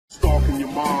Stalking your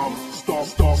mom,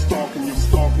 stalking your mom,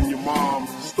 stalking your mom,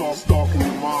 stalking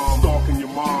your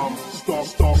mom,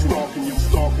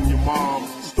 stalking your mom,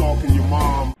 stalking your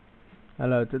mom.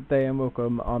 Hello, today and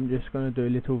welcome. I'm just going to do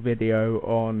a little video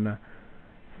on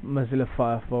Mozilla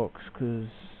Firefox because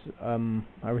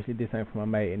I recently did something for my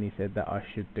mate and he said that I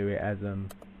should do it as a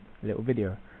little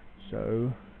video.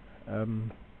 So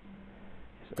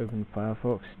let's open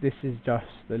Firefox. This is just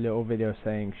a little video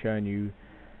showing you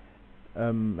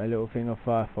a little thing of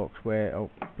Firefox where, oh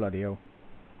bloody hell,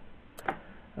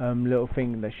 little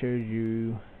thing that shows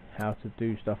you how to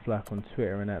do stuff like on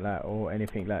Twitter and that, or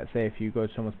anything like, say if you go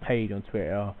to someone's page on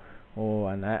Twitter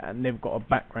and they've got a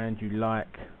background you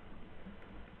like,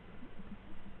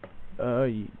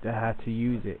 how to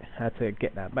use it, how to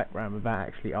get that background without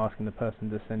actually asking the person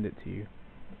to send it to you.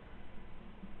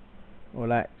 Or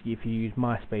like if you use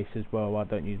MySpace as well. I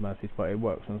don't use MySpace, but it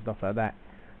works on stuff like that.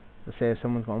 So say if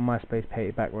someone's got a MySpace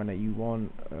page background that you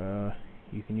want,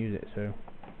 you can use it. So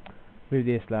with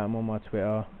this, like, I'm on my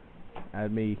Twitter,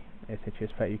 add me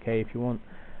SHSFatUK if you want.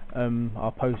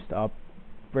 I'll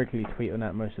regularly tweet on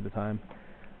that most of the time.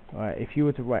 Alright, if you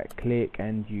were to right click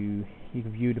and you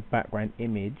can view the background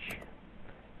image,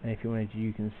 and if you wanted to,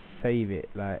 you can save it,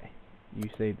 like you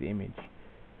save the image.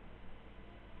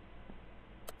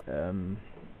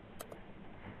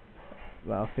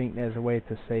 But I think there's a way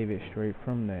to save it straight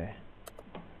from there.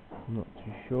 I'm not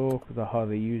too sure because I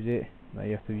hardly use it. Now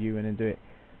you have to view and then do it.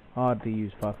 I hardly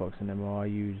use Firefox anymore. I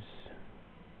use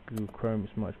Google Chrome.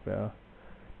 It's much better,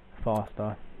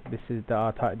 faster. This is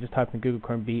the just type in Google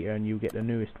Chrome beta and you'll get the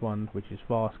newest one, which is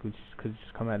fast, which could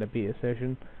just come out of the beta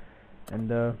session. And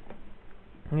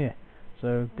yeah,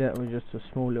 so that was just a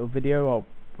small little video.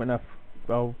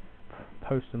 I'll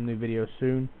post some new videos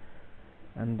soon.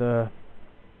 And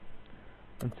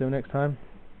until next time,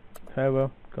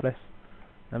 farewell, God bless,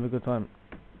 have a good time.